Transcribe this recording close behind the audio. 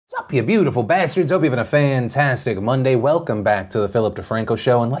Sup, you beautiful bastards. Hope you're having a fantastic Monday. Welcome back to the Philip DeFranco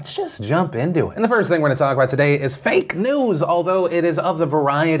Show, and let's just jump into it. And the first thing we're going to talk about today is fake news, although it is of the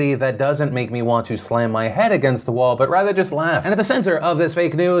variety that doesn't make me want to slam my head against the wall, but rather just laugh. And at the center of this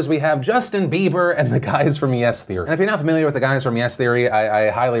fake news, we have Justin Bieber and the guys from Yes Theory. And if you're not familiar with the guys from Yes Theory, I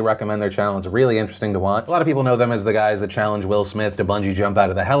highly recommend their channel. It's really interesting to watch. A lot of people know them as the guys that challenge Will Smith to bungee jump out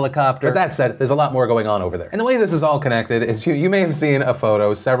of the helicopter. But that said, there's a lot more going on over there. And the way this is all connected is you may have seen a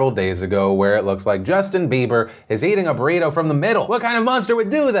photo several days ago where it looks like Justin Bieber is eating a burrito from the middle. What kind of monster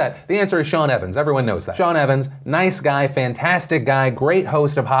would do that? The answer is Sean Evans. Everyone knows that. Sean Evans, nice guy, fantastic guy, great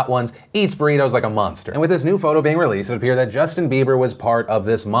host of Hot Ones, eats burritos like a monster. And with this new photo being released, it appeared that Justin Bieber was part of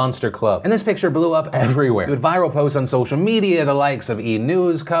this monster club. And this picture blew up everywhere. With viral posts on social media, the likes of E!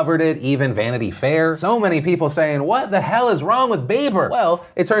 News covered it, even Vanity Fair. So many people saying, what the hell is wrong with Bieber? Well,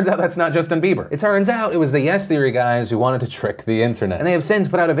 it turns out that's not Justin Bieber. It turns out it was the Yes Theory guys who wanted to trick the internet. And they have since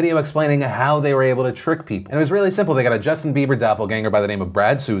put out a video explaining how they were able to trick people. And it was really simple. They got a Justin Bieber doppelganger by the name of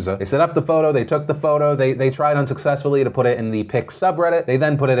Brad Souza. They set up the photo, they took the photo, they tried unsuccessfully to put it in the Pic subreddit. They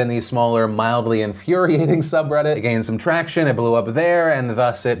then put it in the smaller, mildly infuriating subreddit. It gained some traction, it blew up there, and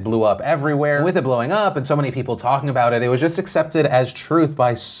thus it blew up everywhere. And with it blowing up and so many people talking about it, it was just accepted as truth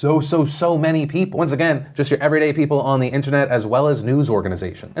by so many people. Once again, just your everyday people on the internet as well as news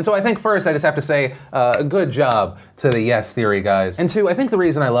organizations. And so I think first I just have to say, good job to the Yes Theory guys. And two, I think the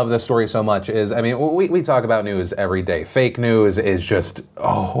reason I love this story so much is, I mean, we talk about news every day. Fake news is just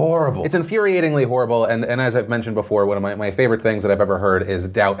horrible. It's infuriatingly horrible, and as I've mentioned before, one of my favorite things that I've ever heard is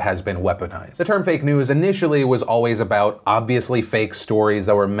doubt has been weaponized. The term fake news initially was always about obviously fake stories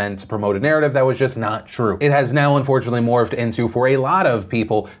that were meant to promote a narrative that was just not true. It has now unfortunately morphed into, for a lot of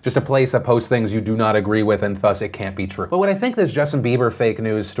people, just a place that posts things you do not agree with and thus it can't be true. But what I think this Justin Bieber fake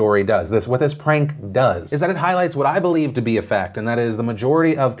news story does, what this prank does, is that it highlights what I believe to be a fact, and that is the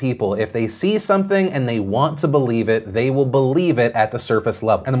majority of people, if they see something and they want to believe it, they will believe it at the surface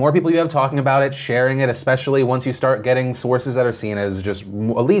level. And the more people you have talking about it, sharing it, especially once you start getting sources that are seen as just at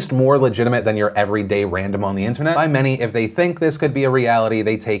least more legitimate than your everyday random on the internet, by many, if they think this could be a reality,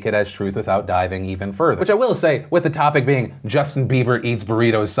 they take it as truth without diving even further. Which I will say, with the topic being Justin Bieber eats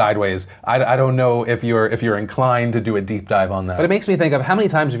burritos sideways, I don't know if you're inclined to do a deep dive on that. But it makes me think of how many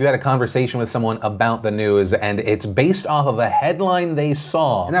times have you had a conversation with someone about the news and it's based off of a headline they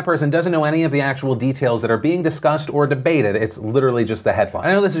saw, and that person doesn't know any of the actual details that are being discussed or debated. It's literally just the headline.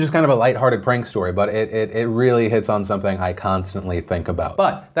 I know this is just kind of a lighthearted prank story, but it really hits on something I constantly think about.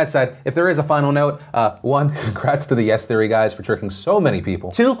 But that said, if there is a final note, one, congrats to the Yes Theory guys for tricking so many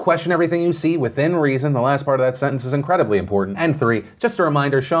people. Two, question everything you see within reason. The last part of that sentence is incredibly important. And three, just a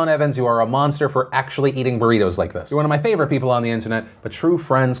reminder, Sean Evans, you are a monster for actually eating burritos like this. You're one of my favorite people on the internet, but true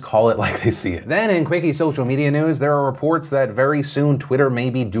friends call it like they see it. Then in quickie social media news, there are reports that very soon Twitter may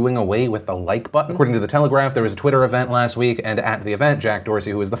be doing away with the like button. According to the Telegraph, there was a Twitter event last week, and at the event, Jack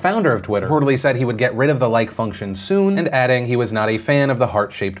Dorsey, who is the founder of Twitter, reportedly said he would get rid of the like function soon, and adding he was not a fan of the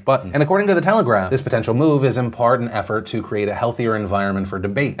heart-shaped button. And according to the Telegraph, this potential move is in part an effort to create a healthier environment for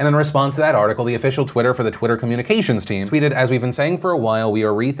debate. And in response to that article, the official Twitter for the Twitter communications team tweeted, as we've been saying for a while, we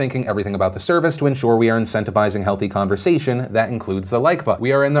are rethinking everything about the service to ensure we are incentivizing healthy conversation. That includes the like button.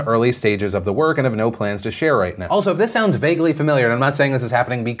 We are in the early stages of the work and have no plans to share right now. Also, if this sounds vaguely familiar, and I'm not saying this is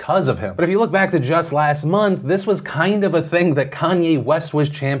happening because of him, but if you look back to just last month, this was kind of a thing that Kanye West was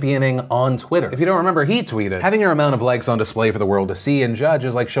championing on Twitter. If you don't remember, he tweeted, having your amount of likes on display for the world to see and judge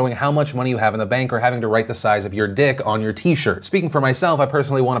is like showing how much money you have in the bank or having to write the size of your dick on your t-shirt. Speaking for myself, I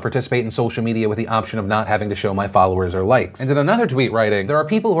personally want to participate in social media with the option of not having to show my followers or likes. And in another tweet writing, there are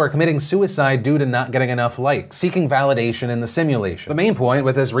people who are committing suicide due to not getting enough likes, seeking validation in the simulation. The main point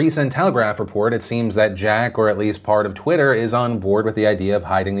with this recent Telegraph report, it seems that Jack, or at least part of Twitter, is on board with the idea of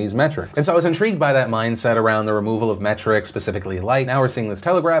hiding these metrics. And so I was intrigued by that mindset around the removal of metrics, specifically likes. Now we're seeing this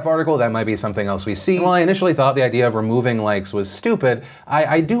Telegraph article, that might be something else we see. And while I initially thought the idea of removing likes was stupid,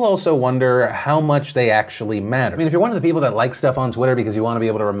 I do also wonder how much they actually matter. I mean, if you're one of the people that like stuff on Twitter because you want to be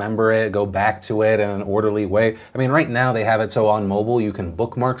able to remember it, go back to it in an orderly way, I mean, right now they have it so on mobile you can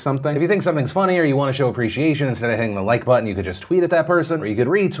bookmark something. If you think something's funny or you want to show appreciation, instead of hitting the like button, you could just tweet at that person, or you could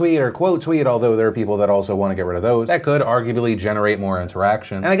retweet or quote tweet, although there are people that also want to get rid of those. That could arguably generate more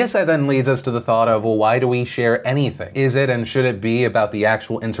interaction. And I guess that then leads us to the thought of, well, why do we share anything? Is it and should it be about the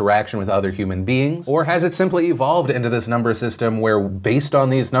actual interaction with other human beings? Or has it simply evolved into this number system where based on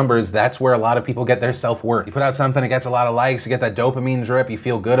these numbers, that's where a lot of people get their self-worth? You put out something, it gets a lot of likes, you get that dopamine drip, you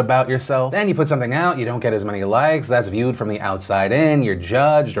feel good about yourself. Then you put something out, you don't get as many likes, that's viewed from the outside in, you're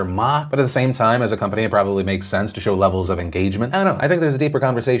judged or mocked. But at the same time, as a company, it probably makes sense to show levels of engagement. I don't know, I think there's a deeper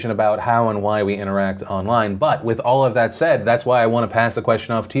conversation about how and why we interact online. But with all of that said, that's why I wanted want to pass the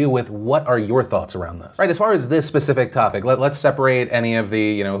question off to you with what are your thoughts around this? Right, as far as this specific topic, let's separate any of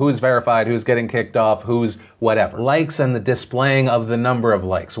the, who's verified, who's getting kicked off, who's whatever. Likes and the displaying of the number of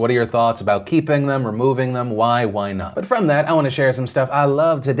likes. What are your thoughts about keeping them, removing them? Why not? But from that, I want to share some stuff I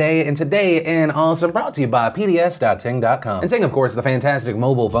love today, and today in Awesome, brought to you by pds.ting.com. And Ting, of course, is the fantastic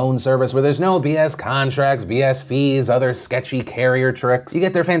mobile phone service where there's no BS contracts, BS fees, other sketchy carrier tricks. You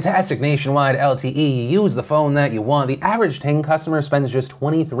get their fantastic nationwide LTE, you use the phone that you want. The average Ting customer spends just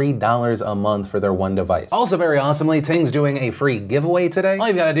 $23 a month for their one device. Also very awesomely, Ting's doing a free giveaway today. All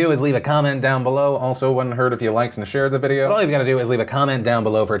you've got to do is leave a comment down below. Also, wouldn't hurt if you liked and shared the video. But all you've got to do is leave a comment down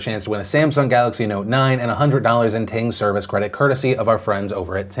below for a chance to win a Samsung Galaxy Note 9 and $100 in Ting service credit courtesy of our friends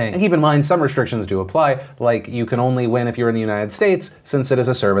over at Ting. And keep in mind, some restrictions do apply, like you can only win if you're in the United States, since it is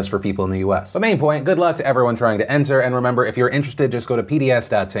a service for people in the US. But main point, good luck to everyone trying to enter, and remember, if you're interested, just go to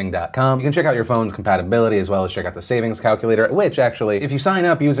pds.ting.com. You can check out your phone's compatibility as well as check out the savings calculator, which actually, if you sign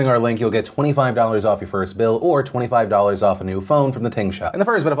up using our link, you'll get $25 off your first bill or $25 off a new phone from the Ting shop. And the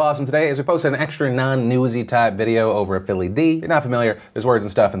first bit of awesome today is we posted an extra non-newsy type video over at Philly D. If you're not familiar, there's words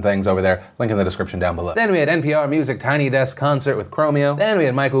and stuff and things over there. Link in the description down below. Then we had NPR Music Tiny Desk Concert with Chromeo. Then we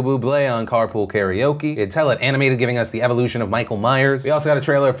had Michael Bublé on Carpool Karaoke. We had Tell It Animated giving us the evolution of Michael Myers. We also got a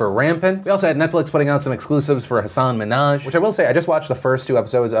trailer for Rampant. We also had Netflix putting out some exclusives for Hassan Minaj, which I will say, I just watched the first 2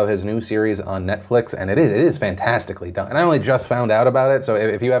 episodes of his new series on Netflix, and it is fantastically done. And I only just found out about it, so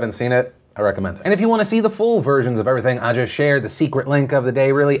if you haven't seen it, I recommend it. And if you want to see the full versions of everything I just shared, the secret link of the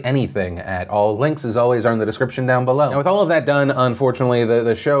day, really anything at all, links as always are in the description down below. Now with all of that done, unfortunately,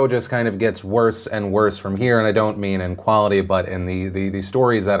 the show just kind of gets worse and worse from here, and I don't mean in quality, but in the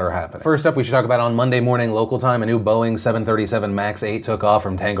stories that are happening. First up, we should talk about on Monday morning local time, a new Boeing 737 MAX 8 took off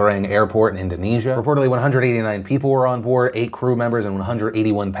from Tangerang Airport in Indonesia. Reportedly 189 people were on board, 8 crew members and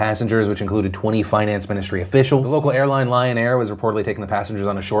 181 passengers, which included 20 finance ministry officials. The local airline Lion Air was reportedly taking the passengers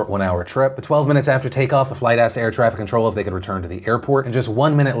on a short 1-hour trip. But 12 minutes after takeoff, the flight asked air traffic control if they could return to the airport, and just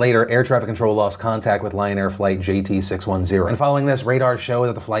 1 minute later, air traffic control lost contact with Lion Air flight JT610. And following this, radar showed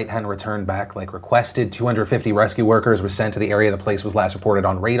that the flight hadn't returned back like requested. 250 rescue workers were sent to the area the place was last reported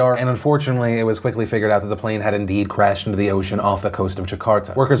on radar, and unfortunately, it was quickly figured out that the plane had indeed crashed into the ocean off the coast of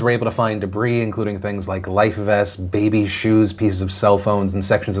Jakarta. Workers were able to find debris, including things like life vests, baby shoes, pieces of cell phones, and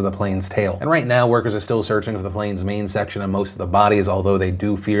sections of the plane's tail. And right now, workers are still searching for the plane's main section and most of the bodies, although they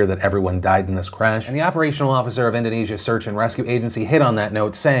do fear that everyone died in this crash. And the operational officer of Indonesia's search and rescue agency hit on that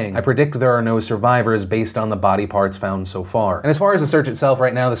note, saying, "I predict there are no survivors based on the body parts found so far." And as far as the search itself,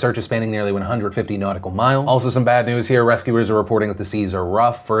 right now the search is spanning nearly 150 nautical miles. Also some bad news here, rescuers are reporting that the seas are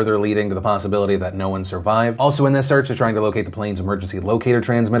rough, further leading to the possibility that no one survived. Also in this search, they're trying to locate the plane's emergency locator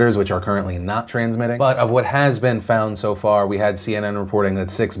transmitters, which are currently not transmitting. But of what has been found so far, we had CNN reporting that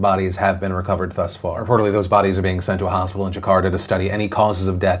 6 bodies have been recovered thus far. Reportedly, those bodies are being sent to a hospital in Jakarta to study any causes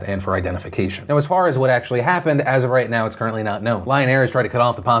of death and for identification. Now, as far as what actually happened, as of right now, it's currently not known. Lion Air has tried to cut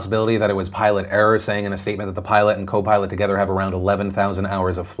off the possibility that it was pilot error, saying in a statement that the pilot and co-pilot together have around 11,000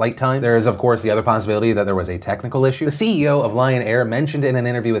 hours of flight time. There is, of course, the other possibility that there was a technical issue. The CEO of Lion Air mentioned in an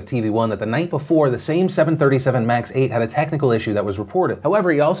interview with TV1 that the night before, the same 737 MAX 8 had a technical issue that was reported.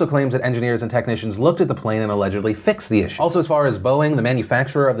 However, he also claims that engineers and technicians looked at the plane and allegedly fixed the issue. Also, as far as Boeing, the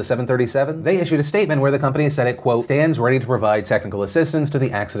manufacturer of the 737, they issued a statement where the company said it, quote, stands ready to provide technical assistance to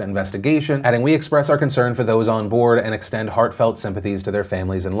the accident investigation, adding, "We express our concern for those on board and extend heartfelt sympathies to their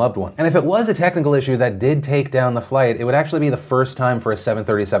families and loved ones." And if it was a technical issue that did take down the flight, it would actually be the first time for a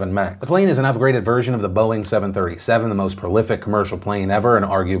 737 MAX. The plane is an upgraded version of the Boeing 737, the most prolific commercial plane ever and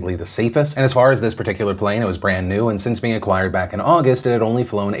arguably the safest. And as far as this particular plane, it was brand new, and since being acquired back in August, it had only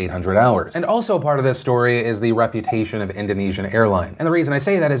flown 800 hours. And also part of this story is the reputation of Indonesian Airlines. And the reason I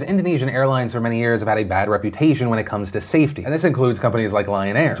say that is Indonesian Airlines for many years have had a bad reputation when it comes to safety. And this includes companies like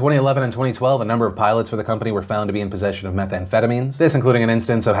Lion Air. In 2011 and 2012, a number of pilots for the company were found to be in possession of methamphetamines, this including an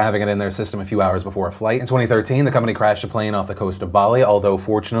instance of having it in their system a few hours before a flight. In 2013, the company crashed a plane off the coast of Bali, although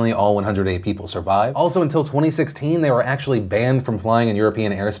fortunately all 108 people survived. Also until 2016, they were actually banned from flying in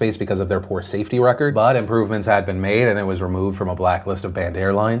European airspace because of their poor safety record, but improvements had been made and it was removed from a blacklist of banned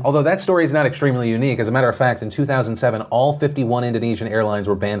airlines. Although that story is not extremely unique. As a matter of fact, in 2007, all 51 Indonesian airlines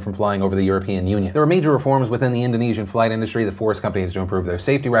were banned from flying over the European Union. There were major reforms within the Indonesian flight industry that forced companies to improve their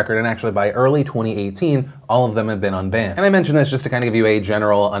safety record record, and actually by early 2018, all of them have been unbanned. And I mention this just to kind of give you a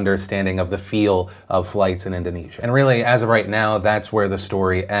general understanding of the feel of flights in Indonesia. And really, as of right now, that's where the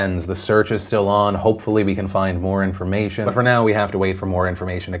story ends. The search is still on. Hopefully we can find more information. But for now, we have to wait for more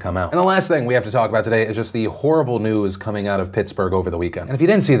information to come out. And the last thing we have to talk about today is just the horrible news coming out of Pittsburgh over the weekend. And if you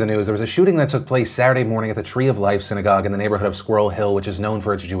didn't see the news, there was a shooting that took place Saturday morning at the Tree of Life Synagogue in the neighborhood of Squirrel Hill, which is known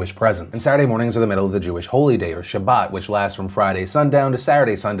for its Jewish presence. And Saturday mornings are the middle of the Jewish holy day, or Shabbat, which lasts from Friday sundown to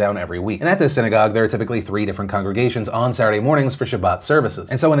Saturday sundown every week. And at this synagogue, there are typically 3 different congregations on Saturday mornings for Shabbat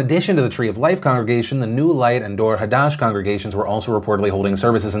services. And so in addition to the Tree of Life congregation, the New Light and Dor Hadash congregations were also reportedly holding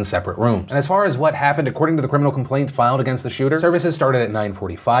services in separate rooms. And as far as what happened, according to the criminal complaint filed against the shooter, services started at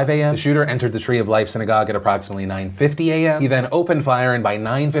 9:45 a.m. The shooter entered the Tree of Life synagogue at approximately 9:50 a.m. He then opened fire, and by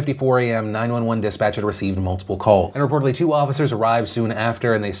 9:54 a.m., 911 dispatch had received multiple calls. And reportedly 2 officers arrived soon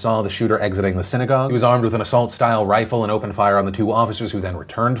after, and they saw the shooter exiting the synagogue. He was armed with an assault-style rifle and opened fire on the 2 officers, who then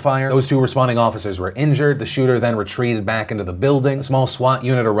returned fire. Those 2 responding officers were injured. The shooter then retreated back into the building. A small SWAT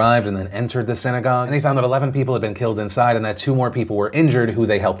unit arrived and then entered the synagogue, and they found that 11 people had been killed inside and that 2 more people were injured, who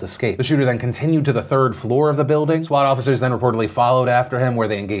they helped escape. The shooter then continued to the 3rd floor of the building. SWAT officers then reportedly followed after him, where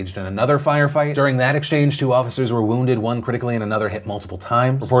they engaged in another firefight. During that exchange, 2 officers were wounded, 1 critically and another hit multiple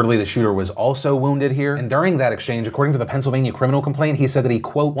times. Reportedly, the shooter was also wounded here. And during that exchange, according to the Pennsylvania criminal complaint, he said that he,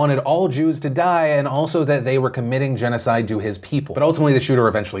 quote, wanted all Jews to die, and also that they were committing genocide to his people. But ultimately, the shooter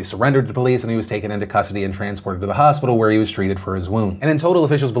eventually surrendered to police, and he was taken into custody and transported to the hospital, where he was treated for his wound. And in total,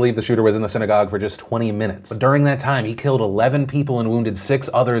 officials believe the shooter was in the synagogue for just 20 minutes. But during that time, he killed 11 people and wounded 6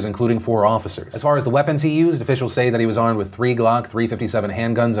 others, including 4 officers. As far as the weapons he used, officials say that he was armed with 3 Glock 357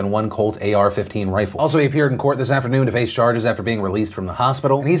 handguns and 1 Colt AR-15 rifle. Also, he appeared in court this afternoon to face charges after being released from the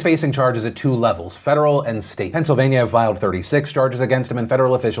hospital, and he's facing charges at 2 levels, federal and state. Pennsylvania have filed 36 charges against him, and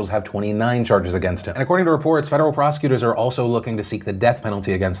federal officials have 29 charges against him. And according to reports, federal prosecutors are also looking to seek the death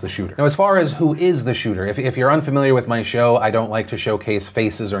penalty against the shooter. Now, as far as who is the shooter, if you're unfamiliar with my show, I don't like to showcase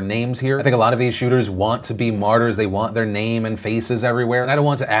faces or names here. I think a lot of these shooters want to be martyrs. They want their name and faces everywhere, and I don't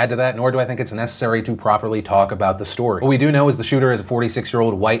want to add to that, nor do I think it's necessary to properly talk about the story. What we do know is the shooter is a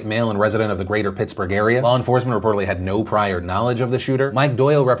 46-year-old white male and resident of the greater Pittsburgh area. Law enforcement reportedly had no prior knowledge of the shooter. Mike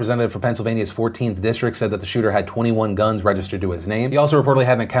Doyle, representative for Pennsylvania's 14th district, said that the shooter had 21 guns registered to his name. He also reportedly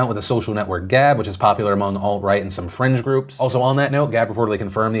had an account with the social network Gab, which is popular among alt-right and some fringe groups. Also on that note, Gab reportedly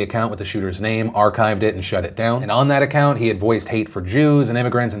confirmed the account with the shooter's name, archived it, and shut it down. And on that account, he had voiced hate for Jews and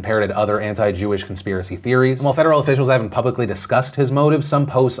immigrants and parroted other anti-Jewish conspiracy theories. And while federal officials haven't publicly discussed his motives, some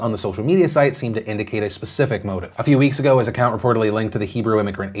posts on the social media site seem to indicate a specific motive. A few weeks ago, his account reportedly linked to the Hebrew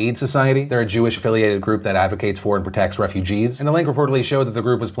Immigrant Aid Society. They're a Jewish-affiliated group that advocates for and protects refugees. And the link reportedly showed that the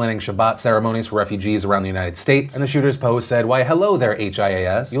group was planning Shabbat ceremonies for refugees around the United States. And the shooter's post said, "Why, hello there,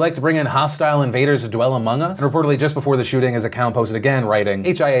 HIAS. You like to bring in hostile invaders to dwell among us?" And reportedly just before the shooting, his account posted again, writing,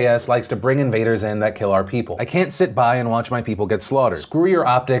 "HIAS likes to bring invaders in that kill our people. I can't sit by and watch my people get slaughtered. Screw your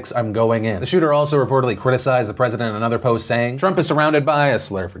optics, I'm going in." The shooter also reportedly criticized the president in another post, saying, "Trump is surrounded by a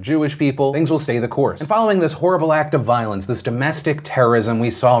slur for Jewish people. Things will stay the course." And following this horrible act of violence, this domestic terrorism, we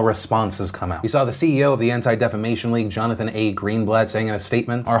saw responses come out. We saw the CEO of the Anti-Defamation League, Jonathan A. Greenblatt, saying in a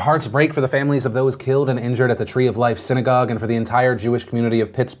statement, "Our hearts break for the families of those killed and injured at the Tree of Life Synagogue and for the entire Jewish community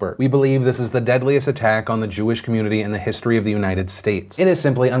of Pittsburgh. We believe this is the deadliest attack on the Jewish community in the history of the United States. It is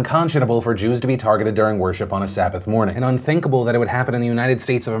simply unconscionable for Jews to be targeted during worship on a Sabbath morning, and unthinkable that it would happen in the United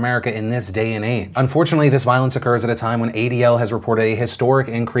States of America in this day and age. Unfortunately, this violence occurs at a time when ADL has reported a historic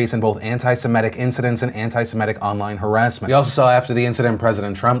increase in both anti-Semitic incidents and anti-Semitic online harassment." We also saw after the incident,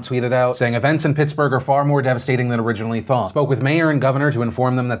 President Trump tweeted out, saying, "Events in Pittsburgh are far more devastating than originally thought. Spoke with mayor and governor to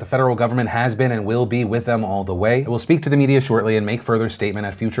inform them that the federal government has been and will be with them all the way. I will speak to the media shortly and make further statement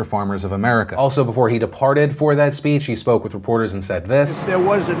at Future Farmers of America." Also, before he departed for that speech, he spoke with reporters and said this, "If there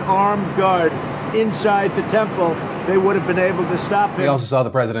was an armed guard inside the temple, they would have been able to stop him." We also saw the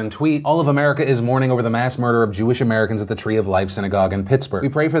president tweet, "All of America is mourning over the mass murder of Jewish Americans at the Tree of Life Synagogue in Pittsburgh. We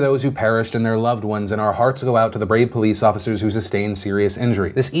pray for those who perished and their loved ones, and our hearts go out to the brave police officers who sustained serious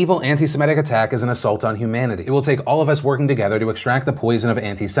injury. This evil anti-Semitic attack is an assault on humanity. It will take all of us working together to extract the poison of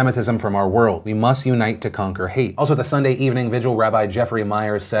anti-Semitism from our world. We must unite to conquer hate." Also, at the Sunday evening vigil, Rabbi Jeffrey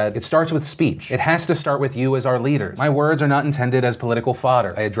Myers said, "It starts with speech. It has to start with you as our leaders. My words are not intended as political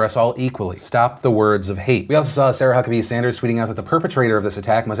fodder. I address all equally. Stop the words of hate." We also saw Sarah Sarah Huckabee Sanders tweeting out that the perpetrator of this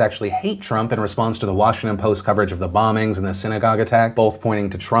attack must actually hate Trump in response to the Washington Post coverage of the bombings and the Synagogue attack, both pointing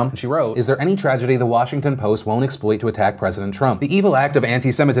to Trump. And she wrote, "Is there any tragedy the Washington Post won't exploit to attack President Trump? The evil act of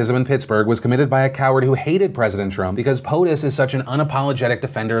anti-Semitism in Pittsburgh was committed by a coward who hated President Trump because POTUS is such an unapologetic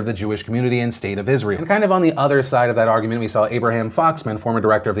defender of the Jewish community and state of Israel." And kind of on the other side of that argument, we saw Abraham Foxman, former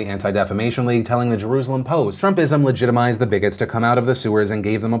director of the Anti-Defamation League, telling the Jerusalem Post, "Trumpism legitimized the bigots to come out of the sewers and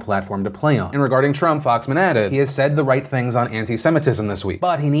gave them a platform to play on." And regarding Trump, Foxman added, "He has said the right things on anti-Semitism this week,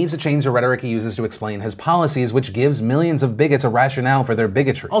 but he needs to change the rhetoric he uses to explain his policies, which gives millions of bigots a rationale for their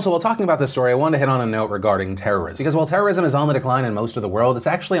bigotry." Also, while talking about this story, I wanted to hit on a note regarding terrorism. Because while terrorism is on the decline in most of the world, it's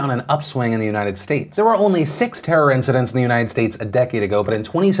actually on an upswing in the United States. There were only 6 terror incidents in the United States a decade ago, but in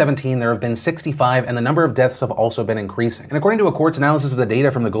 2017 there have been 65, and the number of deaths have also been increasing. And according to a court's analysis of the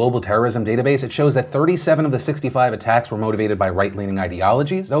data from the Global Terrorism Database, it shows that 37 of the 65 attacks were motivated by right-leaning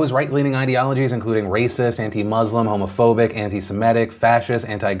ideologies. Those right-leaning ideologies including racist, anti-Muslim, homophobic, anti-Semitic, fascist,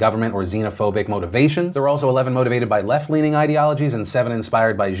 anti-government, or xenophobic motivations. There were also 11 motivated by left-leaning ideologies and 7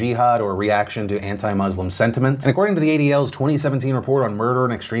 inspired by jihad or reaction to anti-Muslim sentiments. And according to the ADL's 2017 report on murder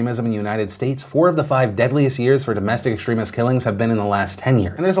and extremism in the United States, 4 of the 5 deadliest years for domestic extremist killings have been in the last 10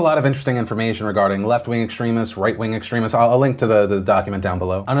 years. And there's a lot of interesting information regarding left-wing extremists, right-wing extremists. I'll link to the document down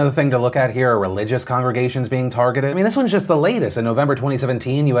below. Another thing to look at here are religious congregations being targeted. I mean, this one's just the latest. In November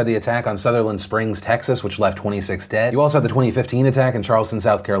 2017, you had the attack on Sutherland Springs, Texas, which left 26 dead. You also had the 2015 attack in Charleston,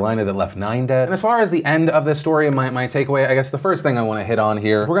 South Carolina that left 9 dead. And as far as the end of this story, my takeaway, I guess the first thing I want to hit on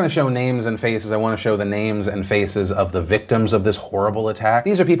here, we're going to show names and faces. I want to show the names and faces of the victims of this horrible attack.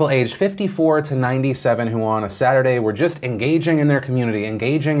 These are people aged 54 to 97 who on a Saturday were just engaging in their community,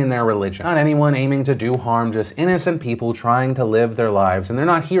 engaging in their religion. Not anyone aiming to do harm, just innocent people trying to live their lives, and they're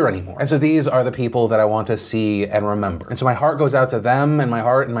not here anymore. And so these are the people that I want to see and remember. And so my heart goes out to them, and my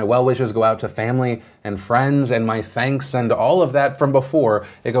heart and my well wishes go out to family and friends, and my thanks and all of that from before,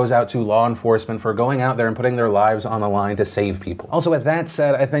 it goes out to law enforcement for going out there and putting their lives on the line to save people. Also, with that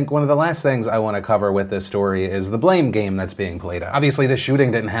said, I think one of the last things I want to cover with this story is the blame game that's being played out. Obviously, this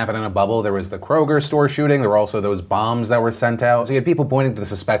shooting didn't happen in a bubble. There was the Kroger store shooting. There were also those bombs that were sent out. So you had people pointing to the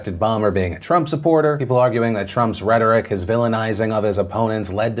suspected bomber being a Trump supporter, people arguing that Trump's rhetoric, his villainizing of his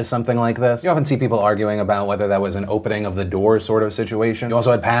opponents led to something like this. You often see people arguing about whether that was an opening of the door sort of situation. You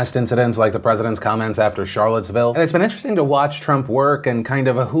also had past incidents like the president's comments after Charlottesville. And it's been interesting to watch Trump work and kind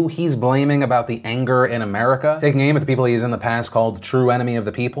of who he's blaming about the anger in America, taking aim at the people he's in the past called the true enemy of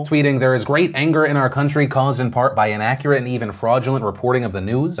the people, tweeting, "There is great anger in our country caused in part by inaccurate and even fraudulent reporting of the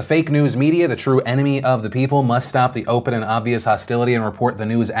news. The fake news media, the true enemy of the people, must stop the open and obvious hostility and report the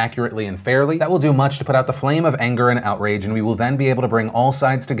news accurately and fairly. That will do much to put out the flame of anger and outrage, and we will then be able to bring all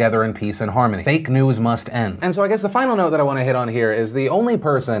sides together in peace and harmony. Fake news must end." And so I guess the final note that I want to hit on here is the only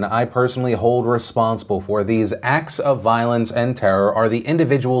person I personally hold responsible for these acts of violence and terror are the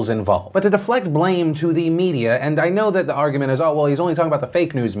individuals involved. But to deflect blame to the media, and I know that the argument is, oh, well, he's only talking about the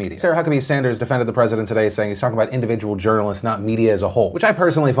fake news media. Sarah Huckabee Sanders defended the president today saying he's talking about individual journalists, not media as a whole, which I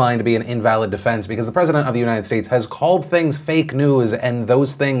personally find to be an invalid defense because the president of the United States has called things fake news and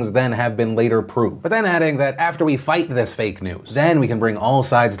those things then have been later proved. But then adding that after we fight this fake news, then we can bring all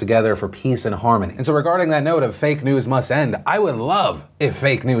sides together for peace and harmony. And so regarding that note of fake news must end, I would love if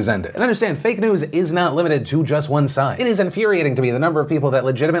fake news ended. And understand, fake news is not limited to just one side. It is infuriating to me the number of people that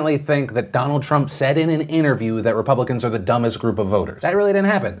legitimately think that Donald Trump said in an interview that Republicans are the dumbest group of voters. That really didn't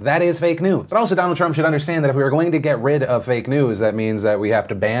happen. That is fake news. But also Donald Trump should understand that if we are going to get rid of fake news, that means that we have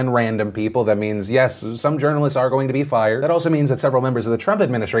to ban random people. That means, yes, some journalists are going to be fired. That also means that several members of the Trump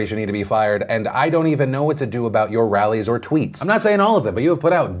administration need to be fired, and I don't even know what to do about your rallies or tweets. I'm not saying all of them, but you have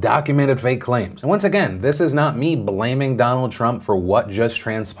put out documented fake claims. And once again, this is not me blaming Donald Trump for what just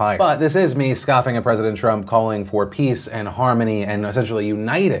transpired. But this is me scoffing at President Trump, calling for peace and harmony and essentially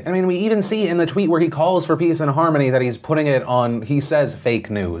uniting. I mean, we even see in the tweet where he calls for peace and harmony that he's putting it on, he says fake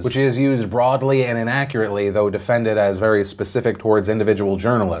news, which is used broadly and inaccurately, though defended as very specific towards individual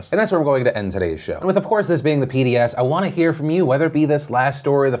journalists. And that's where I'm going to end today's show. And with, of course, this being the PDS, I want to hear from you, whether it be this last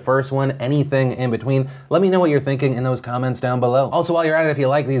story, the first one, anything in between. Let me know what you're thinking in those comments down below. Also, while you're at it, if you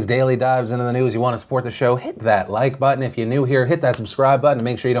like these daily dives into the news, you want to support the show, hit that like button. If you're new here, hit that subscribe button to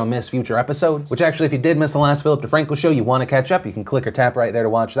make sure you don't miss future episodes. Which actually, if you did miss the last Philip DeFranco show, you want to catch up, you can click or tap right there to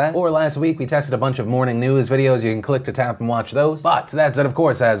watch that. Or last week, we tested a bunch of morning news videos. You can click to tap and watch those. But that's it, of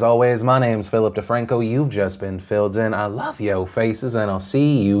course. As always, my name's Philip DeFranco. You've just been filled in. I love yo faces, and I'll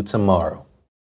see you tomorrow.